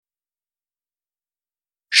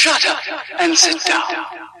Shut up and sit down.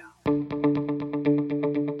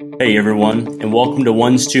 Hey everyone, and welcome to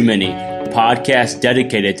One's Too Many, the podcast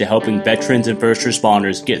dedicated to helping veterans and first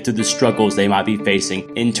responders get through the struggles they might be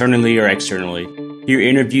facing internally or externally. Hear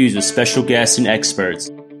interviews with special guests and experts.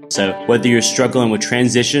 So, whether you're struggling with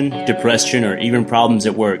transition, depression, or even problems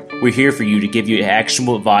at work, we're here for you to give you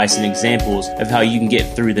actionable advice and examples of how you can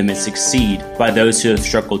get through them and succeed by those who have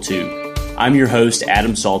struggled too. I'm your host,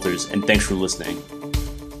 Adam Salters, and thanks for listening.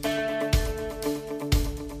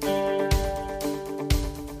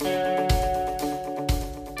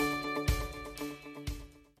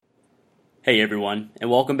 Hey everyone, and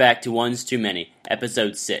welcome back to One's Too Many,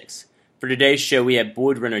 Episode 6. For today's show, we have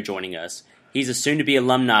Boyd Renner joining us. He's a soon-to-be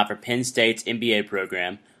alumni for Penn State's MBA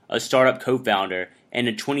program, a startup co-founder, and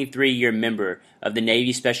a 23-year member of the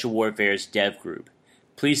Navy Special Warfare's Dev Group.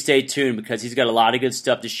 Please stay tuned because he's got a lot of good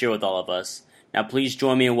stuff to share with all of us. Now please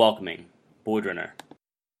join me in welcoming Boyd Renner.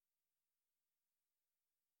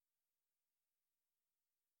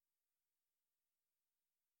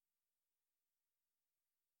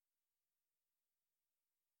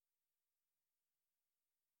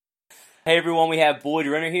 Hey everyone, we have Boyd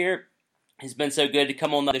Renner here. It's been so good to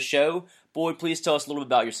come on the show. Boyd, please tell us a little bit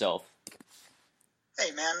about yourself.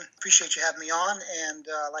 Hey man, appreciate you having me on. And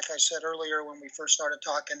like I said earlier when we first started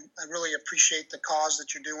talking, I really appreciate the cause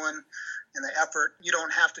that you're doing and the effort. You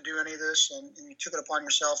don't have to do any of this, and you took it upon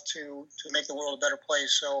yourself to make the world a better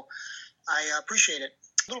place. So I appreciate it.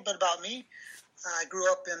 A little bit about me. I grew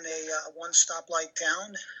up in a one stoplight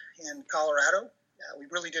town in Colorado. We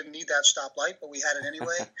really didn't need that stoplight, but we had it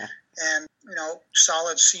anyway. And,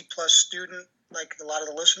 solid C-plus student, like a lot of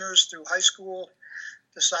the listeners through high school,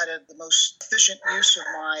 decided the most efficient use of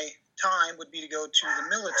my time would be to go to the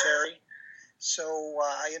military. So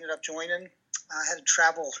I ended up joining. I had to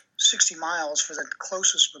travel 60 miles for the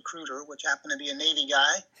closest recruiter, which happened to be a Navy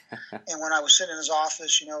guy. And when I was sitting in his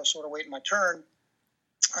office, sort of waiting my turn,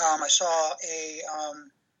 I saw a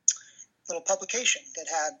little publication that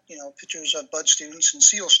had, pictures of Bud students and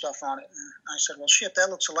SEAL stuff on it. And I said, well, shit, that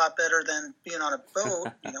looks a lot better than being on a boat,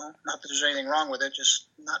 not that there's anything wrong with it, just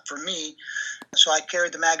not for me. So I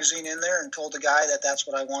carried the magazine in there and told the guy that that's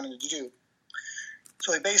what I wanted to do.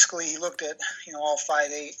 So he looked at, all 5'8",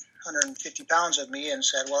 150 pounds of me and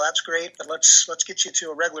said, well, that's great, but let's get you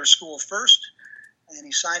to a regular school first. And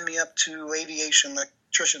he signed me up to aviation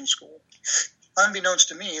electrician school. Unbeknownst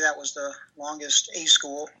to me, that was the longest A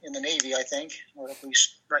school in the Navy, I think, or at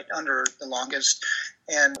least right under the longest,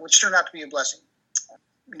 and which turned out to be a blessing.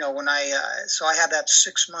 So I had that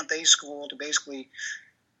 6-month A school to basically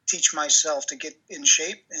teach myself to get in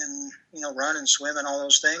shape and, run and swim and all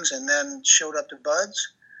those things, and then showed up to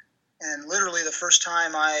Bud's. And literally the first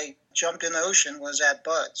time I jumped in the ocean was at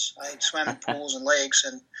Bud's. I swam in pools and lakes,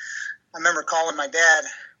 and I remember calling my dad,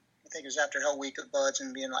 I think it was after Hell Week of Bud's,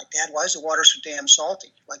 and being like, Dad, why is the water so damn salty?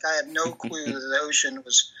 Like, I had no clue that the ocean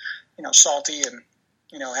was, salty and,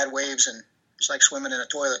 had waves, and it was like swimming in a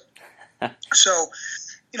toilet. So,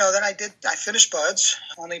 then I finished Bud's.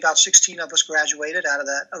 Only about 16 of us graduated out of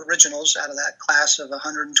that class of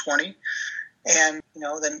 120. And,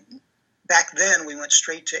 then back then we went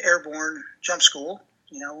straight to airborne jump school,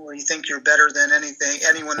 where you think you're better than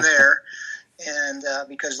anyone there. And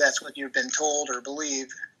because that's what you've been told or believe.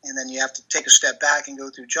 And then you have to take a step back and go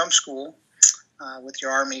through jump school with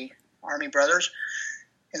your Army brothers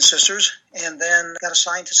and sisters, and then got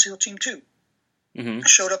assigned to SEAL Team 2. Mm-hmm. I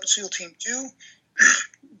showed up at SEAL Team 2,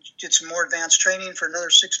 did some more advanced training for another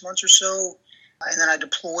 6 months or so, and then I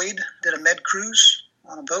deployed, did a med cruise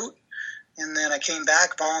on a boat, and then I came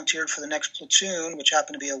back, volunteered for the next platoon, which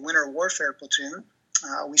happened to be a winter warfare platoon.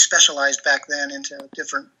 We specialized back then into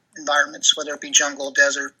different environments, whether it be jungle,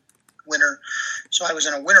 desert, winter. So I was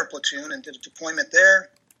in a winter platoon and did a deployment there,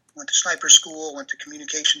 went to sniper school, went to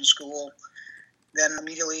communication school. Then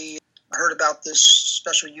immediately I heard about this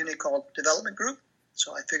special unit called Development Group.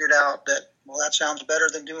 So I figured out that, that sounds better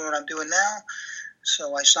than doing what I'm doing now.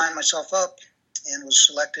 So I signed myself up and was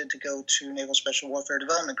selected to go to Naval Special Warfare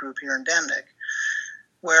Development Group here in Dam Neck,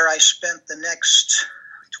 where I spent the next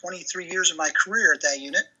 23 years of my career at that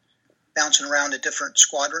unit, bouncing around to different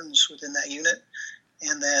squadrons within that unit.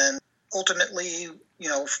 And then ultimately,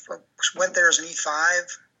 went there as an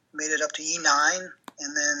E5, made it up to E9,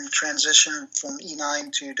 and then transitioned from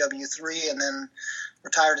E9 to W3, and then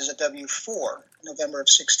retired as a W4 in November of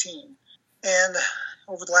 16. And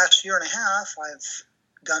over the last year and a half, I've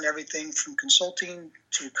done everything from consulting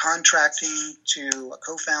to contracting to a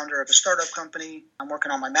co-founder of a startup company. I'm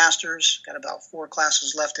working on my master's, got about 4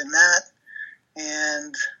 classes left in that.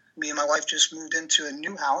 And me and my wife just moved into a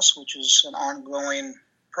new house, which is an ongoing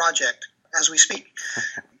project as we speak.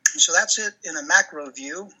 so that's it in a macro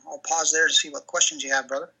view. I'll pause there to see what questions you have,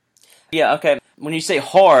 brother. Yeah, okay. When you say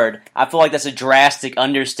hard, I feel like that's a drastic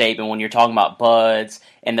understatement when you're talking about buds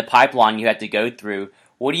and the pipeline you have to go through.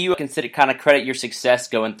 What do you consider kind of credit your success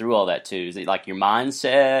going through all that to? Is it like your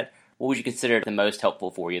mindset? What would you consider the most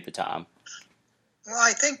helpful for you at the time? Well,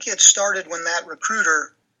 I think it started when that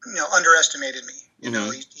recruiter, underestimated me. He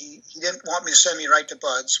didn't want me to send me right to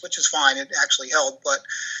buds, which is fine. It actually helped. But,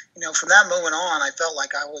 from that moment on, I felt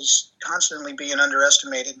like I was constantly being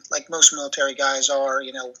underestimated, like most military guys are,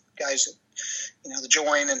 guys that,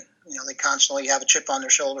 join and, they constantly have a chip on their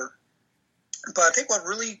shoulder. But I think what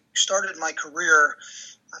really started my career,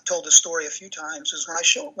 I've told this story a few times, is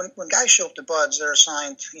when guys show up to buds, they're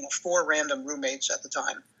assigned, 4 random roommates at the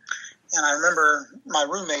time. And I remember my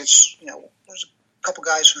roommates, there's a couple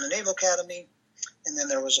guys from the Naval Academy, and then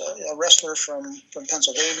there was a wrestler from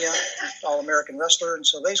Pennsylvania, All-American wrestler. And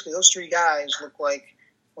so basically those 3 guys look like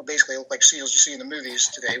SEALs you see in the movies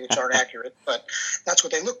today, which aren't accurate, but that's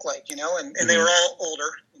what they look like, and they were all older,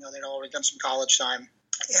 they'd already done some college time.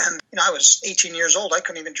 And, I was 18 years old. I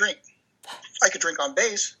couldn't even drink. I could drink on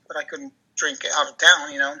base, but I couldn't drink out of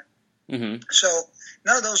town, Mm-hmm. So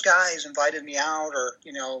none of those guys invited me out or,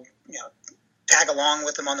 tag along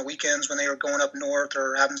with them on the weekends when they were going up north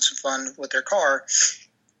or having some fun with their car.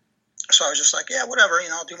 So I was just like, yeah, whatever,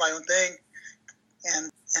 I'll do my own thing.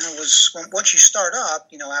 And it was once you start up,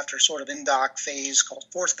 after sort of in-doc phase called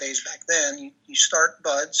 4th phase back then, you start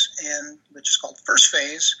buds, which is called 1st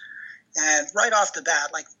phase. And right off the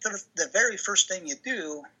bat, like the very first thing you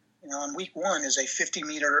do, on week 1 is a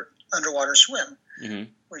 50-meter underwater swim, mm-hmm.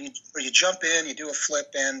 where you jump in, you do a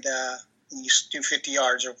flip, and you do 50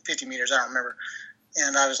 yards or 50 meters, I don't remember.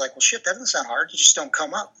 And I was like, well, shit, that doesn't sound hard. You just don't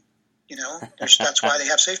come up. That's why they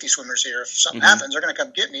have safety swimmers here. If something mm-hmm. happens, they're going to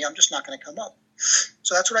come get me. I'm just not going to come up.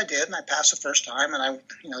 So that's what I did, and I passed the first time. And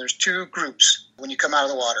there's 2 groups when you come out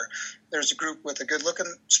of the water. There's a group with a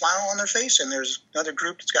good-looking smile on their face, and there's another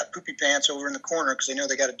group that's got poopy pants over in the corner because they know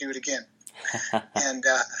they got to do it again. And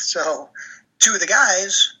so 2 of the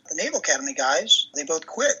guys, the Naval Academy guys, they both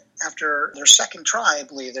quit after their second try, I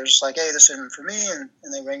believe. They're just like, hey, this isn't for me,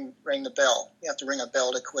 and they ring the bell. You have to ring a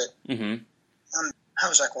bell to quit. Mm-hmm. I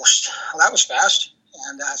was like, well, that was fast.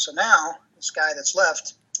 And so now this guy that's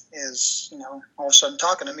left is, all of a sudden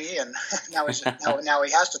talking to me, and now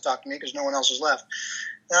he has to talk to me because no one else is left.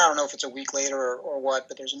 And I don't know if it's a week later or what,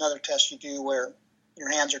 but there's another test you do where your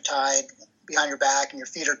hands are tied behind your back and your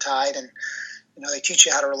feet are tied, and they teach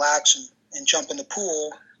you how to relax and jump in the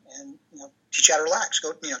pool, and teach you how to relax.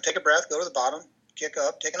 Go, take a breath, go to the bottom, kick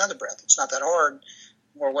up, take another breath. It's not that hard.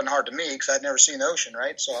 Or it wasn't hard to me because I'd never seen the ocean,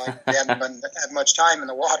 right? So I hadn't had much time in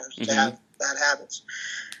the water to mm-hmm. have bad habits.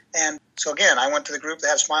 And so again, I went to the group that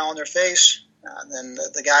had a smile on their face. Then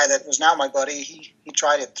the guy that was now my buddy, he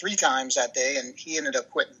tried it 3 times that day, and he ended up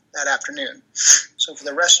quitting that afternoon. So for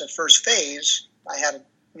the rest of the 1st phase, I had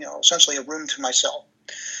essentially a room to myself.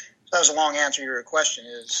 So that was a long answer to your question.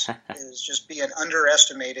 Is just being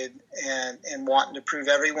underestimated and wanting to prove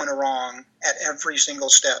everyone wrong at every single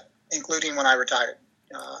step, including when I retired.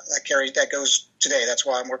 That goes today. That's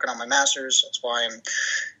why I'm working on my master's. That's why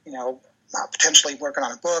I'm, potentially working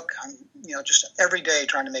on a book. I'm, just every day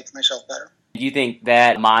trying to make myself better. Do you think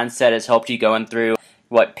that mindset has helped you going through,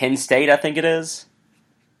 Penn State, I think it is?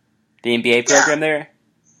 The MBA program there?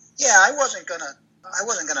 Yeah, I wasn't gonna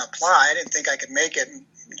apply. I didn't think I could make it.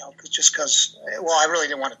 Just because, I really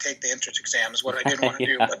didn't want to take the entrance exam is what I didn't want to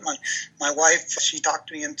do. Yeah. But my wife, she talked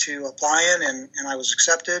me into applying, and I was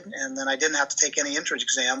accepted. And then I didn't have to take any entrance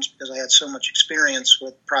exams because I had so much experience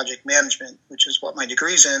with project management, which is what my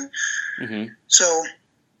degree's in. Mm-hmm. So,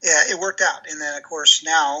 yeah, it worked out. And then, of course,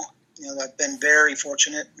 now, I've been very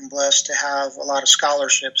fortunate and blessed to have a lot of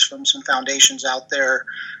scholarships from some foundations out there.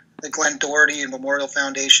 The Glenn Doherty and Memorial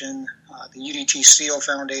Foundation, the UDT SEAL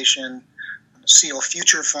Foundation, SEAL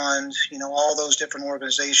Future Fund, all those different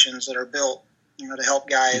organizations that are built, to help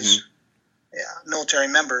guys, mm-hmm. Military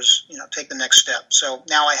members, take the next step. So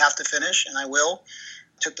now I have to finish, and I will.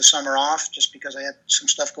 Took the summer off just because I had some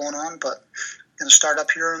stuff going on, but I'm going to start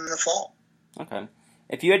up here in the fall. Okay.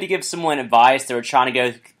 If you had to give someone advice that were trying to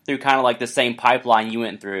go through kind of like the same pipeline you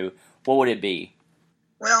went through, what would it be?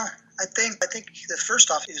 Well, I think the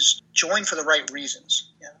first off is join for the right reasons.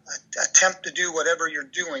 Attempt to do whatever you're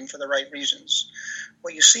doing for the right reasons.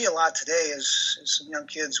 What you see a lot today is some young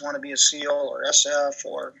kids want to be a SEAL or SF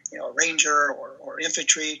or a Ranger or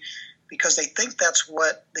infantry because they think that's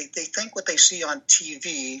what they think what they see on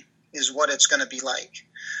TV is what it's going to be like.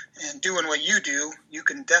 And doing what you do, you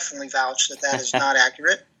can definitely vouch that is not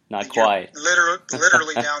accurate. Not quite. You're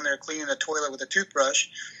literally down there cleaning the toilet with a toothbrush.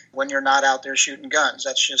 when you're not out there shooting guns.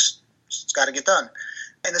 It's got to get done.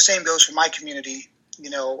 And the same goes for my community.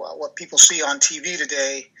 What people see on TV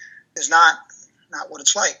today is not what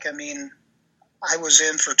it's like. I mean, I was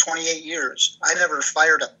in for 28 years. I never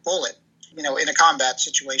fired a bullet, in a combat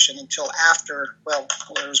situation until after,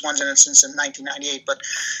 there was one instance in 1998, but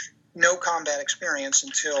no combat experience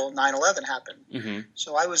until 9/11 happened. Mm-hmm.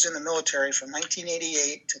 So I was in the military from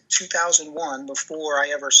 1988 to 2001 before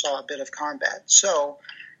I ever saw a bit of combat. So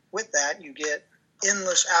with that, you get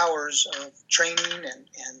endless hours of training and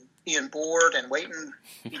being bored and waiting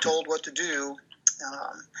to be told what to do.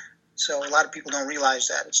 So a lot of people don't realize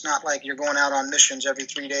that. It's not like you're going out on missions every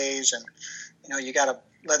 3 days and, you got a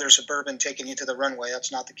leather Suburban taking you to the runway.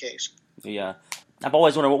 That's not the case. Yeah. I've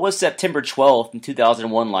always wondered, what was September 12th in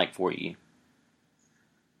 2001 like for you?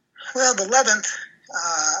 Well, the 11th,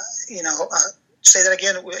 say that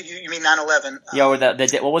again. You mean 9/11? Yeah,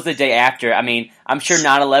 or what was the day after? I mean, I'm sure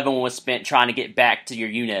 9/11 was spent trying to get back to your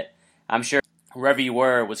unit. I'm sure wherever you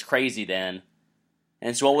were was crazy then.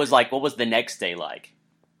 And so what was the next day like?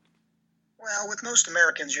 Well, with most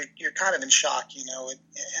Americans, you're kind of in shock, and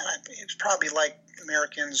it's probably like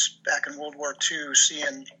Americans back in World War II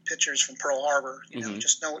seeing pictures from Pearl Harbor.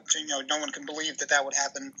 Just no one can believe that would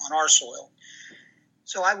happen on our soil.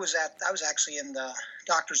 So I was actually in the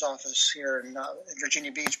doctor's office here in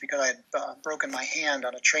Virginia Beach because I had broken my hand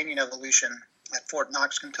on a training evolution at Fort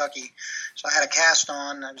Knox, Kentucky. So I had a cast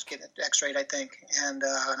on. I was getting it X-rayed, I think, and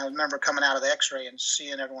I remember coming out of the X-ray and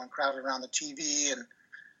seeing everyone crowded around the TV and.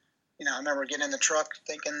 I remember getting in the truck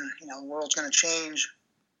thinking, the world's going to change.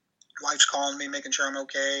 Wife's calling me, making sure I'm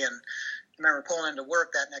okay. And I remember pulling into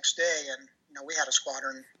work that next day, and, we had a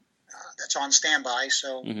squadron that's on standby.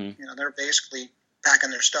 So, they're basically packing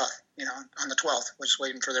their stuff, on the 12th, just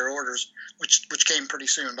waiting for their orders, which came pretty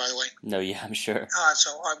soon, by the way. No, yeah, I'm sure.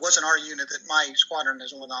 So it wasn't our unit that my squadron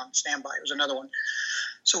is on standby. It was another one.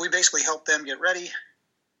 So we basically helped them get ready,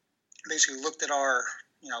 basically looked at our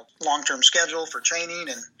long-term schedule for training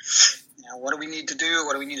and, what do we need to do?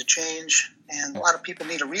 What do we need to change? And a lot of people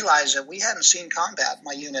need to realize that we hadn't seen combat in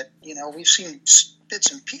my unit. We've seen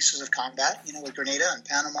bits and pieces of combat, with Grenada and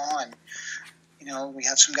Panama. And, we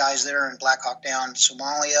had some guys there in Black Hawk Down,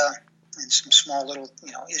 Somalia, and some small little,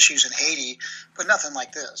 issues in Haiti, but nothing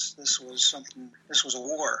like this. This was a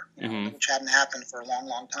war, which hadn't happened for a long,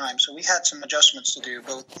 long time. So we had some adjustments to do,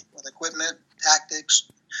 both with equipment, tactics,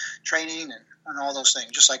 training, and all those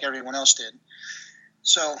things, just like everyone else did.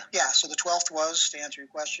 So the 12th was, to answer your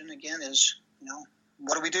question again, is,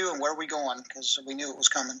 what do we do and where are we going? Because we knew it was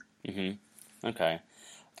coming. Mm-hmm. Okay.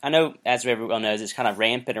 I know, as everyone knows, it's kind of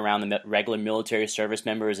rampant around the regular military service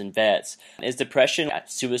members and vets. Is depression,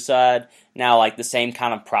 suicide now like the same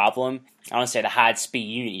kind of problem? I don't say the high-speed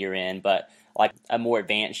unit you're in, but like a more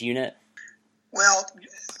advanced unit? Well,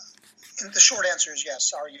 the short answer is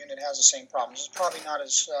yes, our unit has the same problems. It's probably not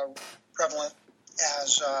as prevalent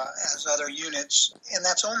as other units, and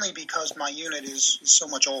that's only because my unit is so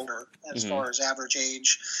much older as far as average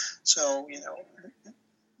age. So,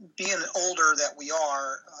 being older that we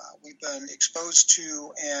are, we've been exposed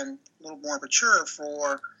to and a little more mature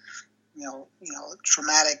for,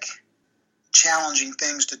 traumatic, challenging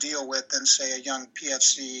things to deal with than, say, a young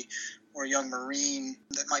PFC or a young Marine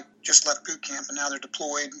that might just left boot camp and now they're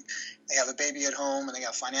deployed. And they have a baby at home and they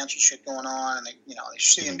got financial shit going on and they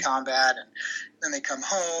see in combat and then they come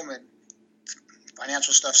home and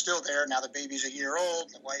financial stuff's still there. Now the baby's a year old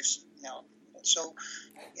and the wife's, so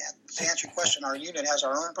to answer your question, our unit has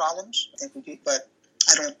our own problems. I think we do, but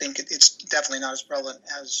I don't think it's definitely not as prevalent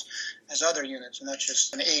as other units, and that's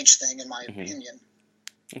just an age thing in my opinion.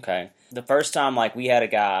 Okay. The first time, we had a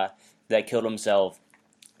guy that killed himself,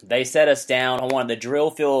 they set us down on one of the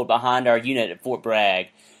drill field behind our unit at Fort Bragg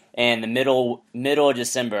in the middle of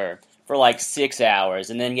December for 6 hours,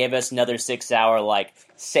 and then gave us another 6 hour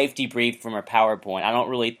safety brief from our PowerPoint. I don't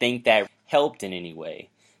really think that helped in any way.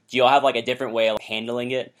 Do y'all have a different way of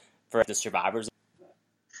handling it for the survivors?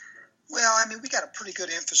 Well, I mean, we got a pretty good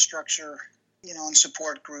infrastructure, and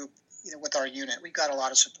support group, with our unit. We've got a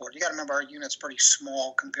lot of support. You got to remember our unit's pretty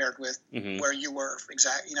small compared with where you were.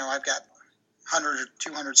 I've got 100 or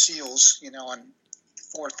 200 SEALs, and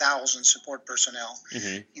 4,000 support personnel.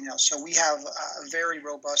 So we have a very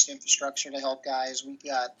robust infrastructure to help guys. We've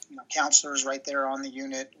got, counselors right there on the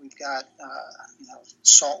unit. We've got,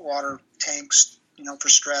 saltwater tanks, for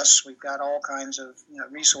stress. We've got all kinds of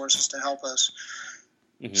resources to help us.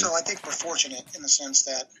 So I think we're fortunate in the sense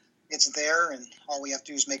that it's there and all we have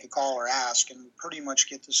to do is make a call or ask and we pretty much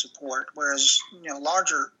get the support. Whereas,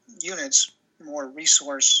 larger units, more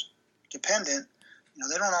resource dependent,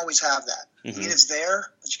 they don't always have that. I mean, it's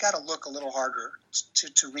there, but you got to look a little harder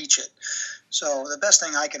to reach it. So the best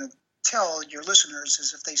thing I can tell your listeners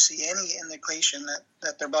is if they see any indication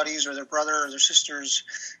that their buddies or their brother or their sisters,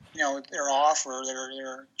 they're off or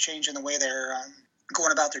they're changing the way they're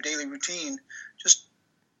going about their daily routine, just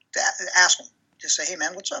ask them. Just say, hey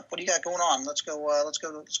man, what's up? What do you got going on? Let's go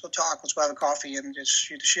talk. Let's go have a coffee and just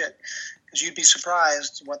shoot the shit. Because you'd be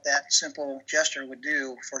surprised what that simple gesture would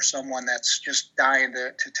do for someone that's just dying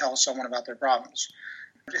to tell someone about their problems.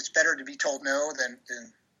 It's better to be told no than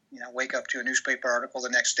wake up to a newspaper article the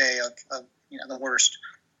next day of the worst.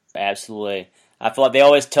 Absolutely. I feel like they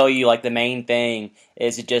always tell you, like, the main thing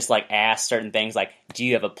is to just, like, ask certain things, like, do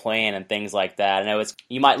you have a plan and things like that. I know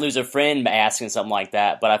you might lose a friend by asking something like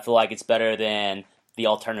that, but I feel like it's better than the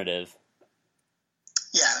alternative.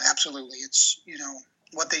 Yeah, absolutely. It's,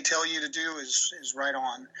 what they tell you to do is right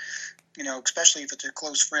on. Especially if it's a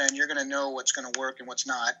close friend, you're going to know what's going to work and what's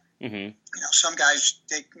not. Mm-hmm. Some guys,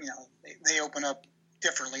 they open up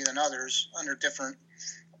differently than others under different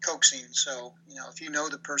coaxing. So, if you know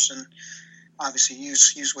the person, obviously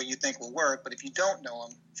use what you think will work. But if you don't know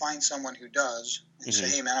them, find someone who does and say,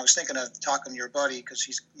 hey man, I was thinking of talking to your buddy because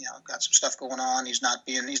he's, got some stuff going on. He's not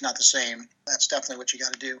the same. That's definitely what you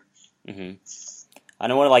got to do. Mm-hmm. I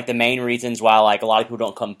know one of, like, the main reasons why, like, a lot of people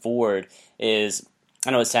don't come forward is,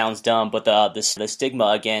 I know it sounds dumb, but the stigma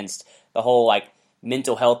against the whole, like,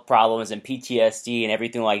 mental health problems and PTSD and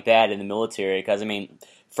everything like that in the military. Because, I mean,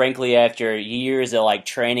 frankly, after years of, like,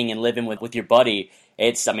 training and living with your buddy,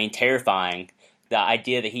 it's, terrifying. The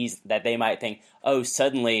idea that they might think, oh,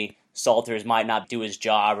 suddenly Salters might not do his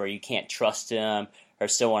job, or you can't trust him, or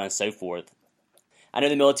so on and so forth. I know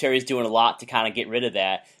the military is doing a lot to kind of get rid of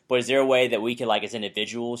that, but is there a way that we can, like, as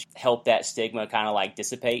individuals, help that stigma kind of, like,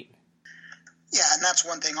 dissipate? Yeah, and that's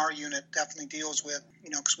one thing our unit definitely deals with,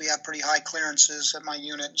 because we have pretty high clearances at my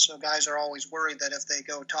unit, so guys are always worried that if they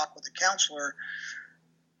go talk with a counselor,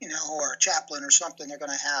 or a chaplain or something, they're going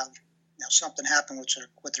to have something happen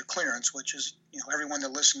with their clearance, which is, everyone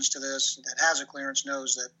that listens to this that has a clearance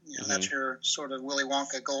knows that, that's your sort of Willy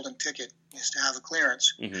Wonka golden ticket is to have a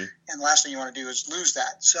clearance. Mm-hmm. And the last thing you want to do is lose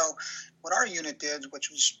that. So what our unit did,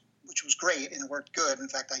 which was great and it worked good, in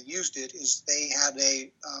fact, I used it, is they had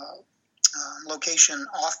a location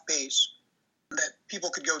off base that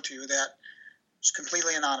people could go to that was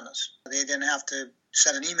completely anonymous. They didn't have to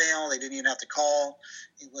send an email. They didn't even have to call.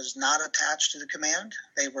 It was not attached to the command.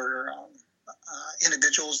 They were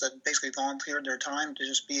individuals that basically volunteered their time to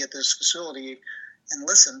just be at this facility and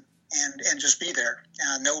listen and just be there.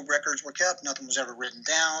 No records were kept. Nothing was ever written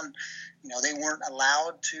down. They weren't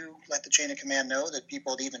allowed to let the chain of command know that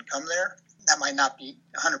people had even come there. That might not be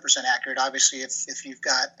 100% accurate. Obviously, if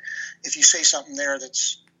you say something there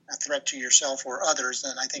that's a threat to yourself or others,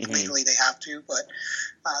 then I think legally they have to. But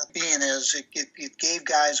being is, it gave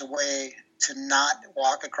guys a way to not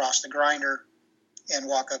walk across the grinder and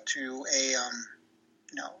walk up to a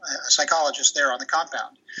psychologist there on the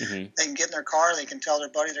compound. Mm-hmm. They can get in their car, they can tell their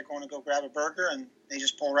buddy they're going to go grab a burger, and they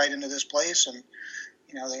just pull right into this place, and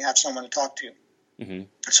they have someone to talk to. Mm-hmm.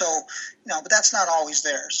 So, but that's not always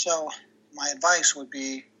there. So my advice would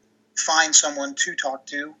be find someone to talk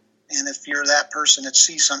to. And if you're that person that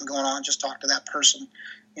sees something going on, just talk to that person,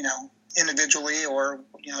 individually, or,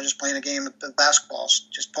 just playing a game of basketball.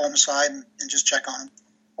 Just pull them aside and just check on them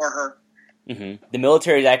or her. Mm-hmm. The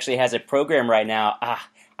military actually has a program right now.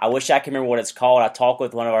 I wish I could remember what it's called. I talked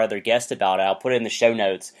with one of our other guests about it. I'll put it in the show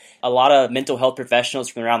notes. A lot of mental health professionals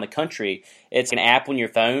from around the country, it's an app on your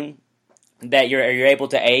phone that you're able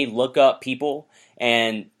to, look up people,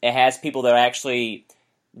 and it has people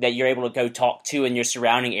that you're able to go talk to in your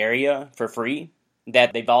surrounding area for free,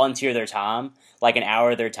 that they volunteer their time, like an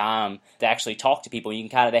hour of their time, to actually talk to people. You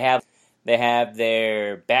can they have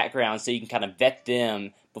their background, so you can kind of vet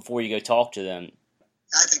them before you go talk to them.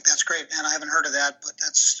 I think that's great, man. I haven't heard of that, but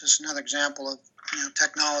that's just another example of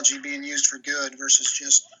technology being used for good versus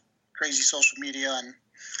just crazy social media and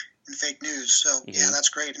fake news. So, yeah, that's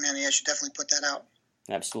great, man. Yeah, I should definitely put that out.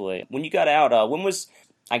 Absolutely. When you got out, when was,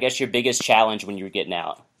 I guess, your biggest challenge when you were getting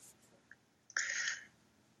out?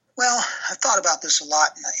 Well, I've thought about this a lot,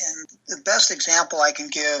 and the best example I can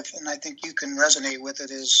give, and I think you can resonate with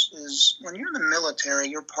it, is when you're in the military,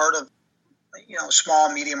 you're part of a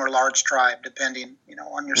small, medium, or large tribe, depending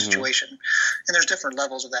on your situation. And there's different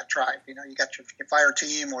levels of that tribe. You got your fire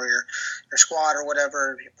team or your squad or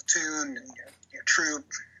whatever, your platoon and your troop,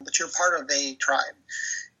 but you're part of a tribe.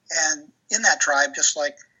 And in that tribe, just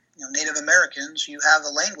like Native Americans, you have a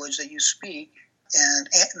language that you speak and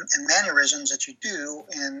mannerisms that you do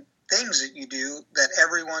and things that you do that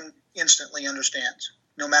everyone instantly understands,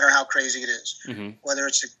 no matter how crazy it is. Mm-hmm. Whether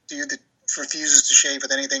it's a dude that refuses to shave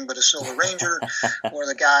with anything but a Silver Ranger, or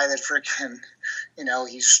the guy that freaking,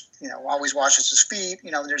 he's, always washes his feet.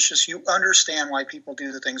 There's just, you understand why people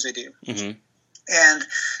do the things they do. Mm-hmm. And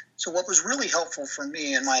so what was really helpful for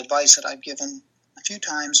me, and my advice that I've given a few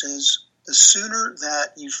times, is the sooner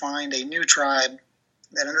that you find a new tribe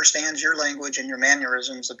that understands your language and your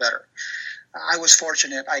mannerisms, the better. I was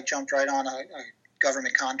fortunate. I jumped right on a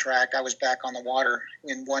government contract. I was back on the water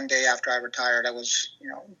in one day after I retired. I was,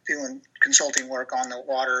 doing consulting work on the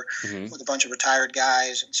water mm-hmm. with a bunch of retired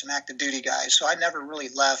guys and some active duty guys. So I never really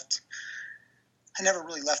left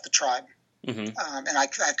the tribe. Mm-hmm. And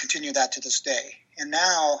I've continued that to this day. And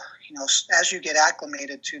now, as you get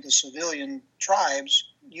acclimated to the civilian tribes,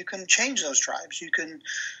 you can change those tribes. You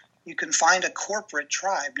can find a corporate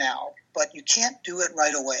tribe now, but you can't do it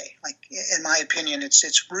right away. Like, in my opinion,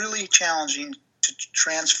 it's really challenging to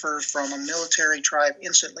transfer from a military tribe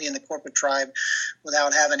instantly in the corporate tribe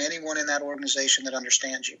without having anyone in that organization that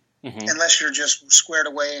understands you. Mm-hmm. Unless you're just squared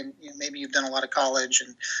away and maybe you've done a lot of college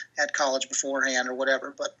and had college beforehand or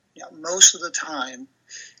whatever. But most of the time,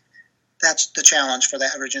 that's the challenge for the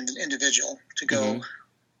average individual, to go mm-hmm.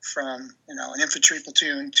 from an infantry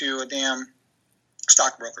platoon to a damn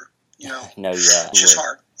stockbroker. It's just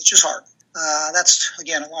hard. It's just hard. That's,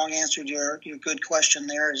 again, a long answer to your good question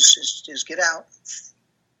there is get out,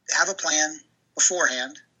 have a plan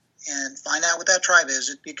beforehand, and find out what that tribe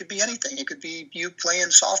is. It could be anything. It could be you playing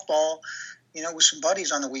softball, with some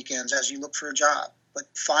buddies on the weekends as you look for a job. But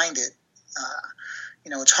find it.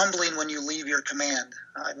 It's humbling when you leave your command.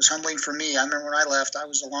 It was humbling for me. I remember when I left, I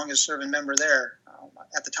was the longest serving member there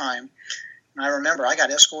at the time. And I remember I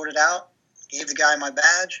got escorted out, gave the guy my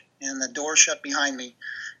badge, and the door shut behind me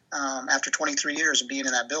after 23 years of being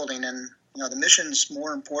in that building. And, the mission's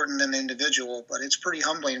more important than the individual, but it's pretty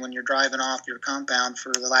humbling when you're driving off your compound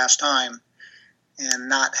for the last time and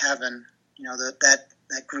not having,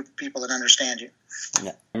 that group of people that understand you.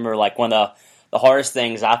 Yeah. I remember, one of the hardest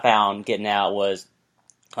things I found getting out was,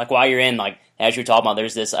 while you're in, as you're talking about,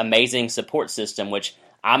 there's this amazing support system, which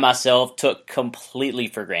I myself took completely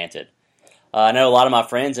for granted. I know a lot of my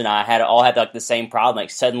friends and I all had the same problem.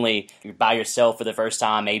 Suddenly you're by yourself for the first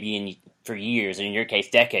time, maybe for years, and in your case,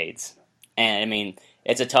 decades. And I mean,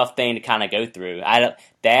 it's a tough thing to kind of go through.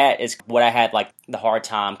 That is what I had the hard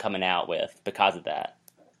time coming out with because of that.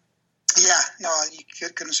 Yeah, no, you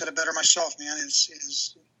couldn't have said it better myself, man.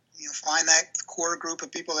 Is find that core group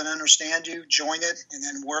of people that understand you, join it, and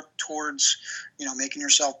then work towards, making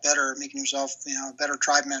yourself better, a better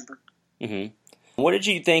tribe member. Mm-hmm. What did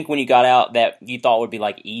you think when you got out that you thought would be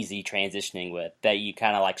easy transitioning with, that you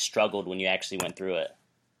kind of struggled when you actually went through it?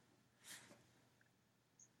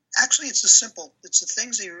 Actually, it's the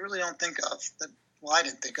things that you really don't think of. I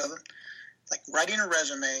didn't think of them. Like writing a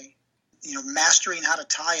resume, mastering how to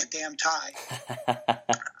tie a damn tie.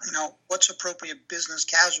 What's appropriate business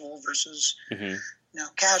casual versus, mm-hmm.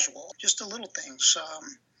 Casual. Just the little things.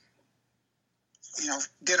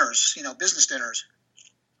 Dinners, business dinners.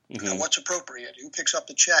 Mm-hmm. What's appropriate? Who picks up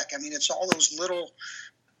the check? I mean, it's all those little,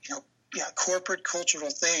 corporate cultural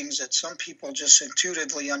things that some people just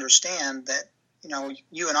intuitively understand that,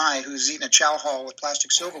 you and I, who's eaten a chow hall with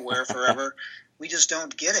plastic silverware forever, we just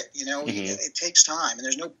don't get it. Mm-hmm. It takes time, and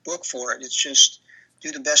there's no book for it. It's just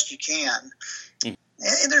do the best you can. Mm-hmm.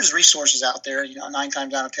 And there's resources out there. 9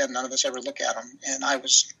 times out of 10, none of us ever look at them, and I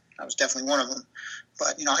was definitely one of them.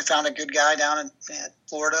 But I found a good guy down in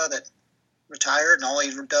Florida that retired, and all he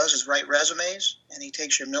does is write resumes, and he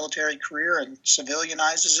takes your military career and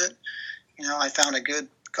civilianizes it. I found a good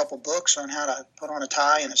couple books on how to put on a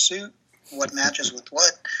tie and a suit, what matches with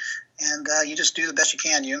what, and you just do the best you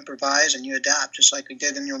can. You improvise and you adapt, just like we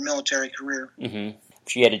did in your military career. Mm-hmm.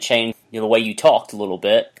 So you had to change the way you talked a little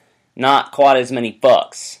bit. Not quite as many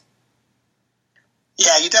bucks.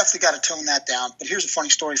 Yeah, you definitely got to tone that down. But here's a funny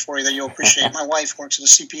story for you that you'll appreciate. My wife works at a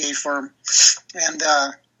CPA firm, and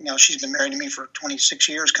she's been married to me for 26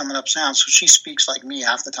 years coming up soon, so she speaks like me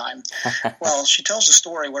half the time. Well, she tells a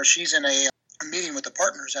story where she's in a meeting with the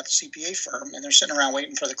partners at the CPA firm, and they're sitting around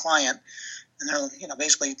waiting for the client, and they're,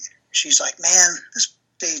 basically, she's like, man, this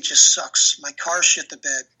day just sucks. My car shit the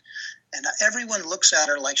bed. And everyone looks at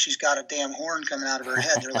her like she's got a damn horn coming out of her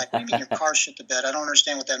head. They're like, what do you mean your car shit the bed? I don't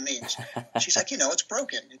understand what that means. She's like, it's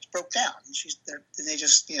broken. It's broke down. And they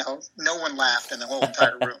just, no one laughed in the whole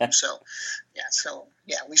entire room. So,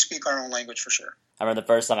 we speak our own language for sure. I remember the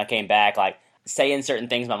first time I came back, saying certain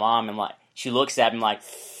things to my mom, and she looks at me like,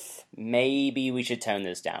 maybe we should tone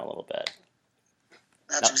this down a little bit.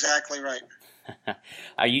 That's exactly right.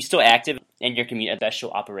 Are you still active in your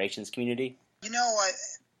special operations community?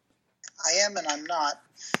 I am and I'm not.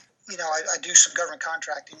 I do some government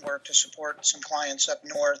contracting work to support some clients up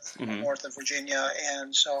north, north of Virginia,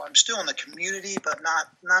 and so I'm still in the community, but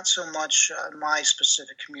not so much my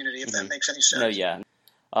specific community, if that makes any sense. No, yeah.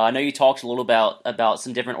 I know you talked a little about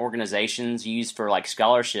some different organizations used for like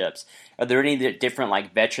scholarships. Are there any different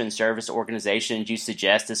like veteran service organizations you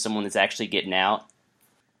suggest as someone that's actually getting out?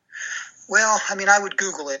 Well, I mean, I would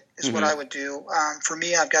Google it is what I would do. For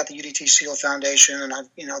me, I've got the UDT SEAL Foundation, and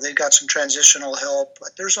they've got some transitional help.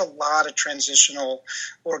 But there's a lot of transitional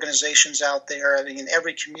organizations out there. I mean,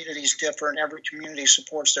 every community is different. Every community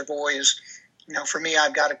supports their boys. For me,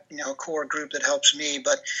 I've got a core group that helps me.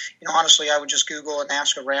 But honestly, I would just Google and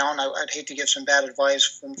ask around. I'd hate to give some bad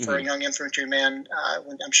advice for a young infantryman.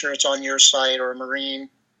 I'm sure it's on your site or a Marine,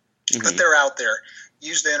 but they're out there.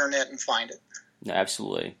 Use the internet and find it. No,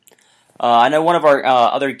 absolutely. I know one of our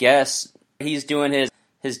other guests, he's doing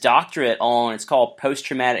his doctorate on, it's called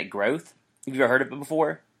post-traumatic growth. Have you ever heard of it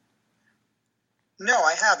before? No,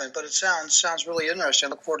 I haven't, but it sounds really interesting.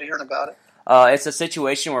 I look forward to hearing about it. It's a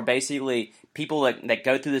situation where basically people that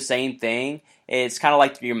go through the same thing, it's kind of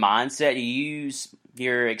like your mindset. You use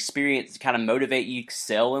your experience to kind of motivate you to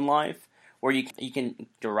excel in life, where you can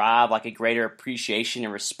derive like a greater appreciation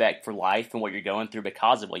and respect for life and what you're going through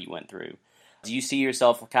because of what you went through. Do you see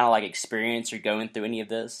yourself kind of like experience or going through any of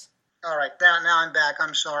this? All right, now I'm back.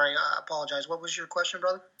 I'm sorry. I apologize. What was your question,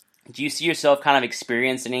 brother? Do you see yourself kind of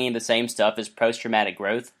experiencing any of the same stuff as post-traumatic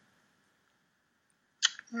growth?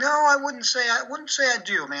 No, I wouldn't say I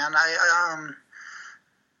do, man. I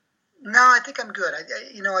think I'm good.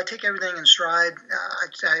 I take everything in stride.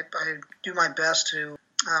 I do my best to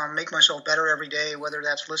make myself better every day, whether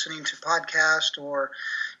that's listening to podcasts or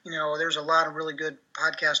there's a lot of really good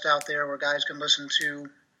podcasts out there where guys can listen to.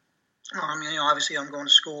 Obviously I'm going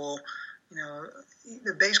to school.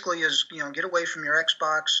 It basically is, get away from your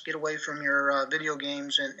Xbox, get away from your video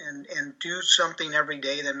games and do something every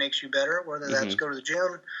day that makes you better, whether that's go to the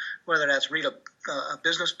gym, whether that's read a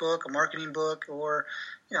business book, a marketing book, or,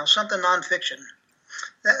 something nonfiction.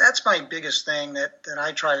 That's my biggest thing that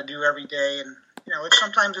I try to do every day. And,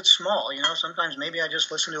 sometimes it's small, sometimes maybe I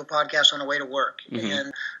just listen to a podcast on the way to work,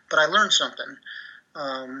 but I learned something.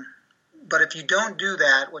 But if you don't do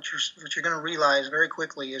that, what you're going to realize very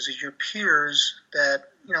quickly is your peers that,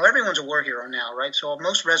 everyone's a war hero now, right? So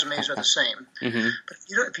most resumes are the same.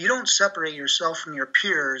 But if you don't separate yourself from your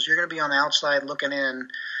peers, you're going to be on the outside looking in.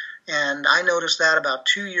 And I noticed that about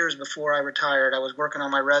 2 years before I retired, I was working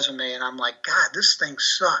on my resume, and I'm like, God, this thing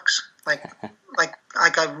sucks. Like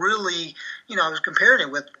I really, I was comparing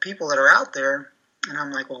it with people that are out there, and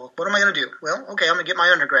I'm like, well, what am I going to do? Well, okay, I'm going to get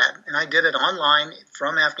my undergrad. And I did it online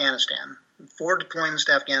from Afghanistan. 4 deployments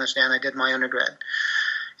to Afghanistan, I did my undergrad.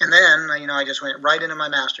 And then, I just went right into my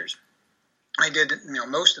master's. I did,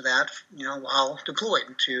 most of that, while deployed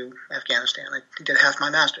to Afghanistan. I did half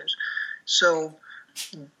my master's. So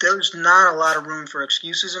there's not a lot of room for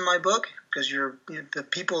excuses in my book, because the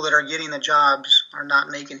people that are getting the jobs are not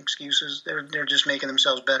making excuses. They're just making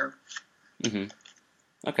themselves better.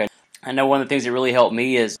 Okay. I know one of the things that really helped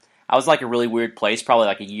me is I was like a really weird place probably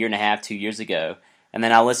like a year and a half, 2 years ago. And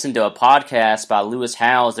then I listened to a podcast by Lewis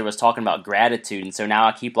Howes that was talking about gratitude. And so now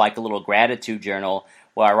I keep like a little gratitude journal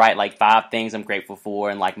where I write like 5 things I'm grateful for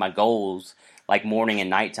and like my goals, like morning and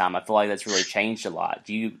nighttime. I feel like that's really changed a lot.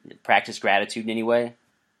 Do you practice gratitude in any way?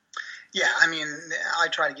 Yeah, I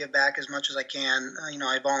try to give back as much as I can.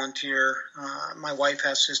 I volunteer. My wife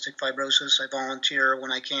has cystic fibrosis. I volunteer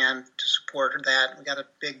when I can to support that. We got a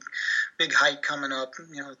big hike coming up,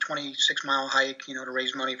 26-mile hike, to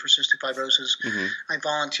raise money for cystic fibrosis. I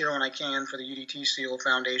volunteer when I can for the UDT SEAL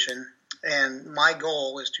Foundation. And my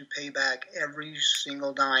goal is to pay back every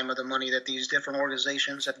single dime of the money that these different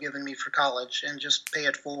organizations have given me for college and just pay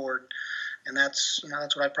it forward. And that's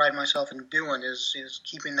what I pride myself in doing is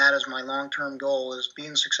keeping that as my long-term goal, is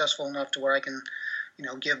being successful enough to where I can,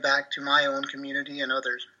 give back to my own community and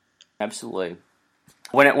others. Absolutely.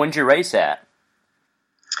 When's your race at?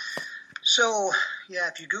 So, yeah,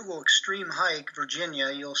 if you Google Extreme Hike Virginia,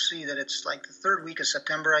 you'll see that it's like the 3rd week of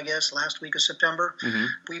September, I guess, last week of September.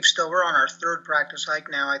 We're on our 3rd practice hike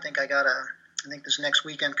now. I think this next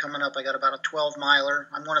weekend coming up, I got about a 12-miler.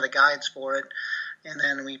 I'm one of the guides for it. And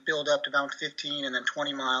then we build up to about 15 and then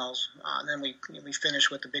 20 miles. And then we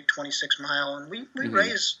finish with the big 26-mile. And we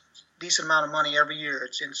raise a decent amount of money every year.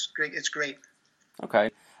 It's great. It's great.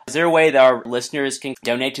 Okay. Is there a way that our listeners can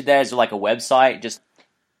donate to that? Is there like a website?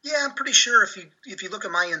 Yeah, I'm pretty sure if you look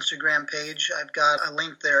at my Instagram page, I've got a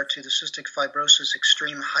link there to the Cystic Fibrosis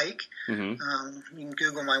Extreme Hike. You can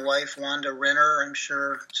Google my wife, Wanda Renner. I'm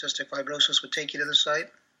sure Cystic Fibrosis would take you to the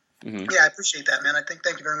site. Yeah, I appreciate that, man.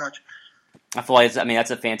 Thank you very much. I feel like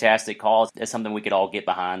that's a fantastic cause. It's something we could all get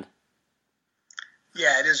behind.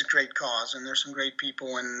 Yeah, it is a great cause, and there's some great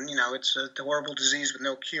people, and it's a horrible disease with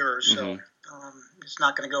no cure, so it's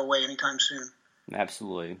not going to go away anytime soon.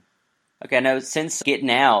 Absolutely. Okay, now since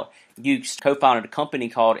getting out, you co-founded a company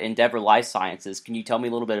called Endeavor Life Sciences. Can you tell me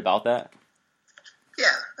a little bit about that?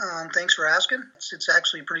 Yeah, thanks for asking. It's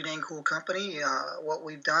actually a pretty dang cool company. What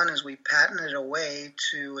we've done is we patented a way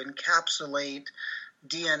to encapsulate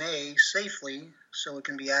DNA safely so it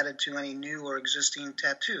can be added to any new or existing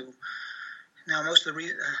tattoo. Now,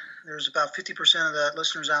 there's about 50% of the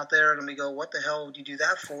listeners out there going to go, what the hell would you do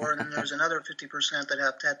that for? And then there's another 50% that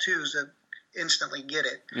have tattoos that instantly get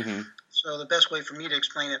it. Mm-hmm. So the best way for me to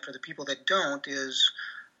explain it for the people that don't is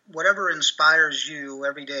whatever inspires you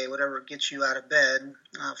every day, whatever gets you out of bed.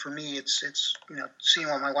 For me, it's seeing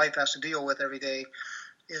what my wife has to deal with every day.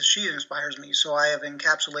 Is she inspires me. So I have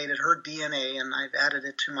encapsulated her DNA and I've added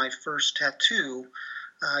it to my first tattoo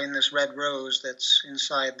in this red rose that's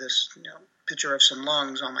inside this picture of some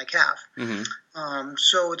lungs on my calf. Mm-hmm.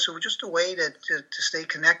 So it's just a way to stay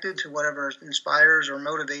connected to whatever inspires or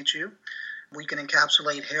motivates you. We can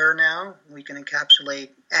encapsulate hair now. We can encapsulate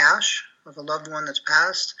ash of a loved one that's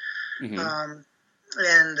passed. Mm-hmm.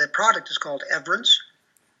 And the product is called Everence.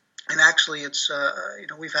 And actually it's,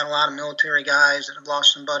 we've had a lot of military guys that have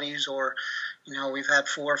lost some buddies, or, we've had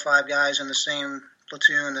 4 or 5 guys in the same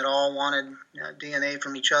platoon that all wanted DNA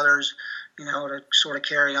from each other's, to sort of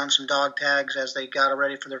carry on some dog tags as they got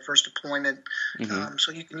ready for their first deployment. Mm-hmm.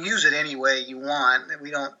 So you can use it any way you want.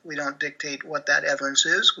 We don't dictate what that Everence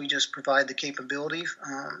is. We just provide the capability.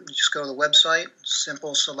 You just go to the website,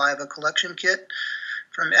 Simple Saliva Collection Kit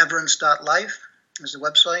from Everence.life is the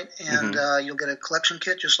website, and you'll get a collection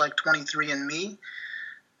kit just like 23andMe.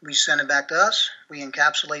 We send it back to us. We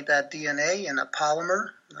encapsulate that DNA in a polymer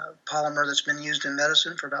that's been used in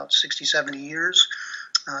medicine for about 60, 70 years.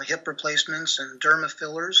 Hip replacements and derma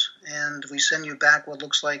fillers, and we send you back what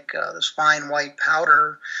looks like this fine white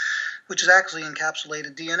powder, which is actually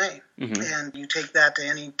encapsulated DNA. Mm-hmm. And you take that to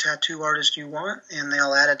any tattoo artist you want, and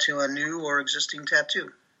they'll add it to a new or existing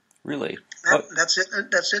tattoo. Really? That's it.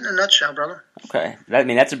 That's it in a nutshell, brother. Okay,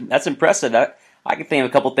 that's impressive. I can think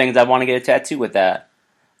of a couple things I want to get a tattoo with that.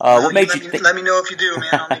 What made you think? Let me know if you do, man.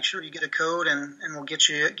 I'll make sure you get a code, and we'll get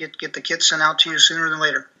the kit sent out to you sooner than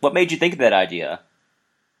later. What made you think of that idea?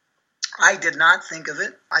 I did not think of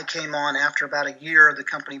it. I came on after about a year of the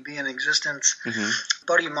company being in existence. Mm-hmm. A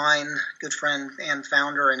buddy of mine, good friend and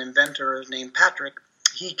founder and inventor named Patrick,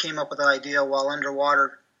 he came up with the idea while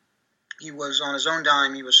underwater. He was on his own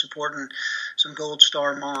dime. He was supporting some Gold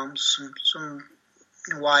Star moms, some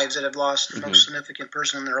wives that had lost the most significant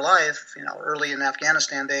person in their life, early in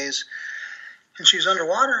Afghanistan days. And she was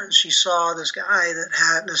underwater, and she saw this guy that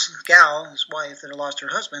had this gal, his wife, that had lost her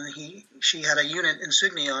husband. She had a unit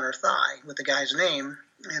insignia on her thigh with the guy's name.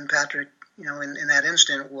 And Patrick, in that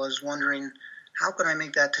instant, was wondering, how can I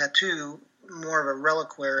make that tattoo more of a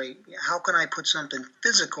reliquary? How can I put something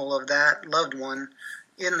physical of that loved one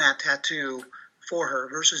in that tattoo for her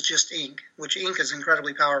versus just ink, which ink is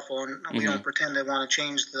incredibly powerful, and we don't pretend to want to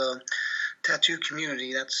change the tattoo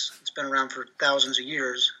community. It's been around for thousands of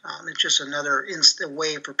years. It's just another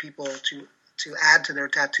way for people to add to their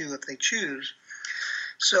tattoo if they choose.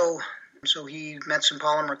 So he met some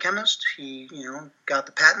polymer chemists. He got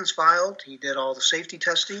the patents filed. He did all the safety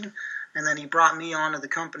testing, and then he brought me onto the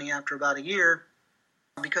company after about a year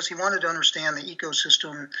because he wanted to understand the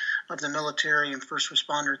ecosystem of the military and first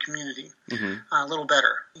responder community a little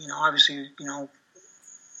better. Obviously,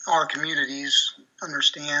 our communities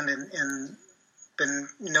understand and been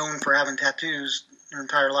known for having tattoos their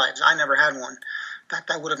entire lives. I never had one. In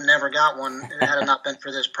fact, I would have never got one had it not been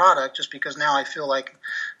for this product, just because now I feel like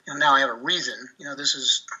now I have a reason. This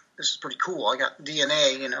is pretty cool. I got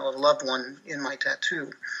DNA, of a loved one in my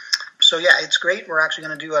tattoo. So yeah, it's great. We're actually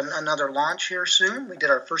going to do another launch here soon. We did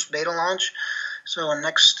our first beta launch. So in the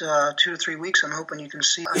next 2 to 3 weeks, I'm hoping you can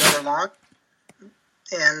see another launch.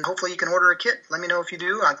 And hopefully you can order a kit. Let me know if you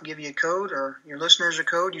do. I can give you a code, or your listeners a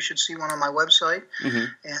code. You should see one on my website,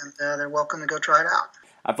 and they're welcome to go try it out.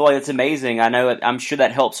 I feel like it's amazing. I'm sure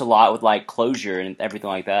that helps a lot with like closure and everything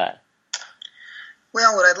like that.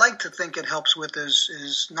 Well, what I'd like to think it helps with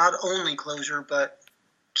is not only closure, but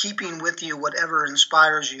keeping with you whatever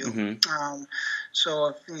inspires you. So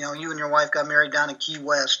if you and your wife got married down in Key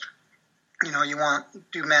West, you want to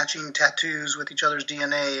do matching tattoos with each other's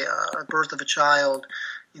DNA, a birth of a child,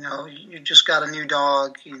 You just got a new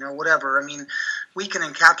dog, whatever. I mean, we can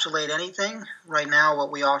encapsulate anything. Right now, what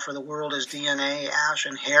we offer the world is DNA, ash,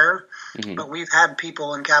 and hair. Mm-hmm. But we've had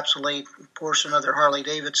people encapsulate a portion of their Harley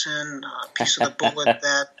Davidson, a piece of the bullet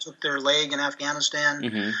that took their leg in Afghanistan.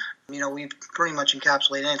 Mm-hmm. We've pretty much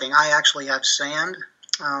encapsulated anything. I actually have sand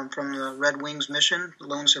from the Red Wings mission, the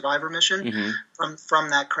Lone Survivor mission, mm-hmm. from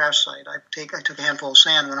that crash site. I took a handful of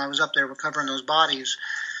sand when I was up there recovering those bodies.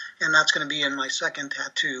 And that's going to be in my second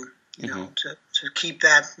tattoo, to keep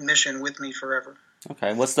that mission with me forever.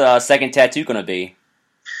 Okay. What's the second tattoo going to be?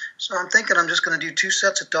 So I'm thinking I'm just going to do 2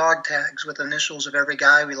 sets of dog tags with initials of every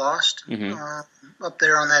guy we lost up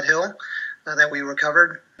there on that hill that we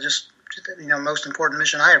recovered. Just, most important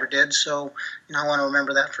mission I ever did. So, I want to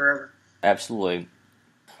remember that forever. Absolutely.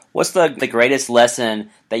 What's the greatest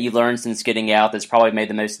lesson that you learned since getting out that's probably made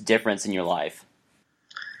the most difference in your life?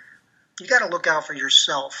 You got to look out for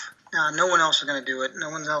yourself. No one else is going to do it.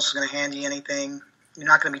 No one else is going to hand you anything. You're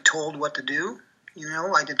not going to be told what to do.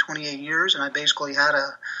 I did 28 years, and I basically had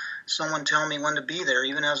someone tell me when to be there.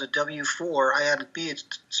 Even as a W-4, I had to be at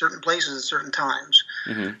certain places at certain times.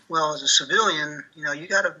 Mm-hmm. Well, as a civilian, you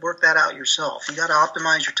got to work that out yourself. You got to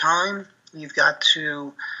optimize your time. You've got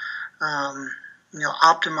to,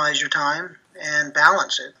 optimize your time and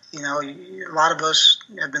balance it. A lot of us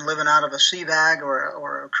have been living out of a sea bag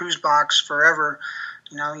or a cruise box forever.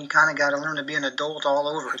 You kind of got to learn to be an adult all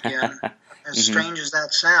over again. As mm-hmm. strange as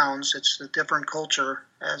that sounds, it's a different culture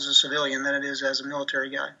as a civilian than it is as a military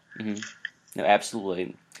guy. Mm-hmm. No,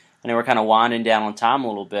 absolutely. I know we're kind of winding down on time a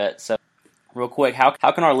little bit. So real quick, how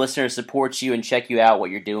can our listeners support you and check you out, what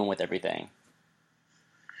you're doing with everything?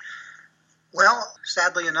 Well,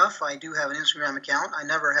 sadly enough, I do have an Instagram account. I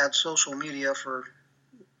never had social media for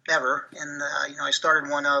ever, and I started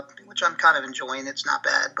one up, which I'm kind of enjoying. It's not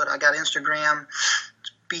bad, but I got Instagram,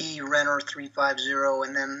 it's brenner350,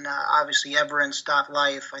 and then obviously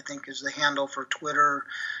everence.life, I think, is the handle for Twitter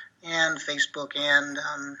and Facebook, and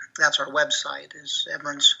that's our website, is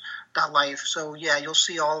everence.life. So yeah, you'll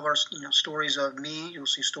see all of our stories of me. You'll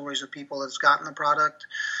see stories of people that's gotten the product.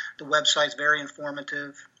 The website's very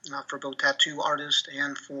informative for both tattoo artists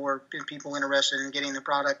and for people interested in getting the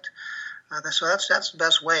product. So that's the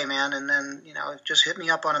best way, man. And then, just hit me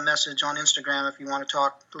up on a message on Instagram if you want to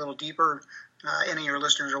talk a little deeper. Any of your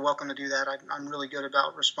listeners are welcome to do that. I'm really good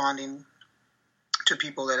about responding to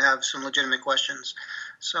people that have some legitimate questions.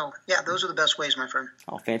 So, yeah, those are the best ways, my friend.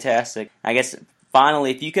 Oh, fantastic. I guess,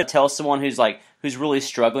 finally, if you could tell someone who's really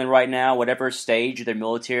struggling right now, whatever stage of their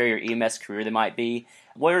military or EMS career they might be,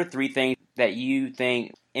 what are 3 things that you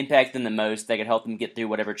think impact them the most that could help them get through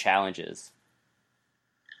whatever challenges?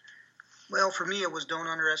 Well, for me, it was don't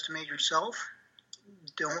underestimate yourself.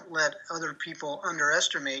 Don't let other people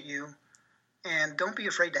underestimate you. And don't be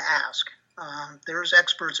afraid to ask. There's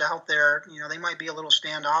experts out there, they might be a little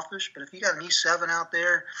standoffish, but if you got an E7 out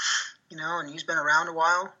there, and he's been around a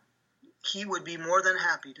while, he would be more than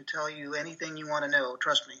happy to tell you anything you want to know.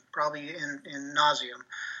 Trust me, probably in nauseam.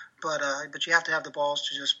 But you have to have the balls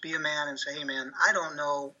to just be a man and say, hey, man, I don't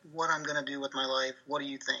know what I'm going to do with my life. What do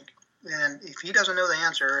you think? And if he doesn't know the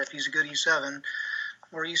answer, if he's a good E7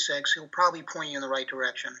 or E6, he'll probably point you in the right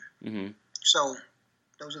direction. Mm-hmm. So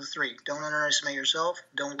those are the 3. Don't underestimate yourself.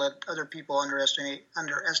 Don't let other people underestimate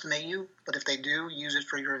you. But if they do, use it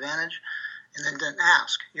for your advantage. And then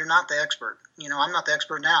ask. You're not the expert. I'm not the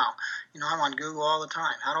expert now. I'm on Google all the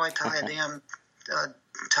time. How do I tie a damn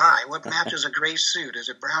tie? What matches a gray suit? Is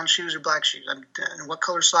it brown shoes or black shoes? And what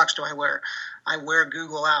color socks do I wear? I wear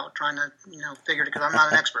Google out trying to, figure it, because I'm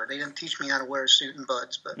not an expert. They didn't teach me how to wear a suit and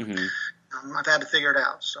buds, but I've had to figure it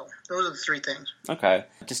out. So those are the 3 things. Okay.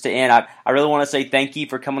 Just to end, I really want to say thank you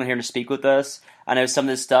for coming here to speak with us. I know some of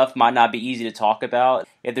this stuff might not be easy to talk about.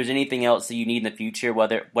 If there's anything else that you need in the future,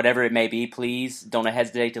 whatever it may be, please don't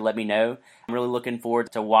hesitate to let me know. I'm really looking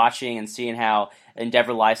forward to watching and seeing how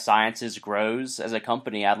Endeavor Life Sciences grows as a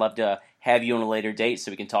company. I'd love to have you on a later date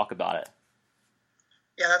so we can talk about it.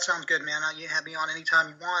 Yeah, that sounds good, man. You have me on anytime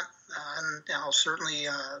you want, and I'll certainly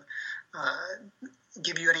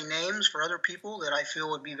give you any names for other people that I feel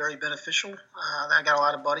would be very beneficial. I got a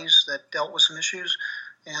lot of buddies that dealt with some issues,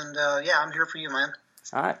 and I'm here for you, man.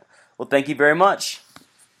 All right. Well, thank you very much.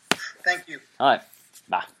 Thank you. All right.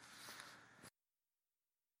 Bye.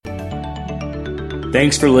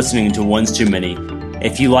 Thanks for listening to One's Too Many.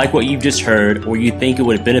 If you like what you've just heard, or you think it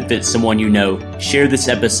would benefit someone you know, share this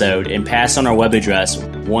episode and pass on our web address,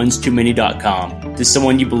 onestooomany.com, to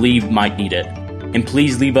someone you believe might need it. And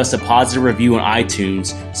please leave us a positive review on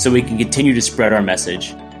iTunes so we can continue to spread our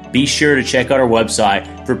message. Be sure to check out our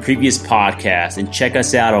website for previous podcasts and check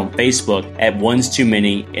us out on Facebook at Ones Too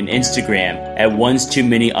Many and Instagram at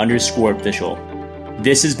OnesTooMany_official.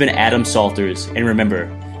 This has been Adam Salters, and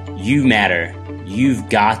remember, you matter, you've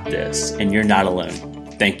got this, and you're not alone.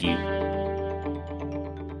 Thank you.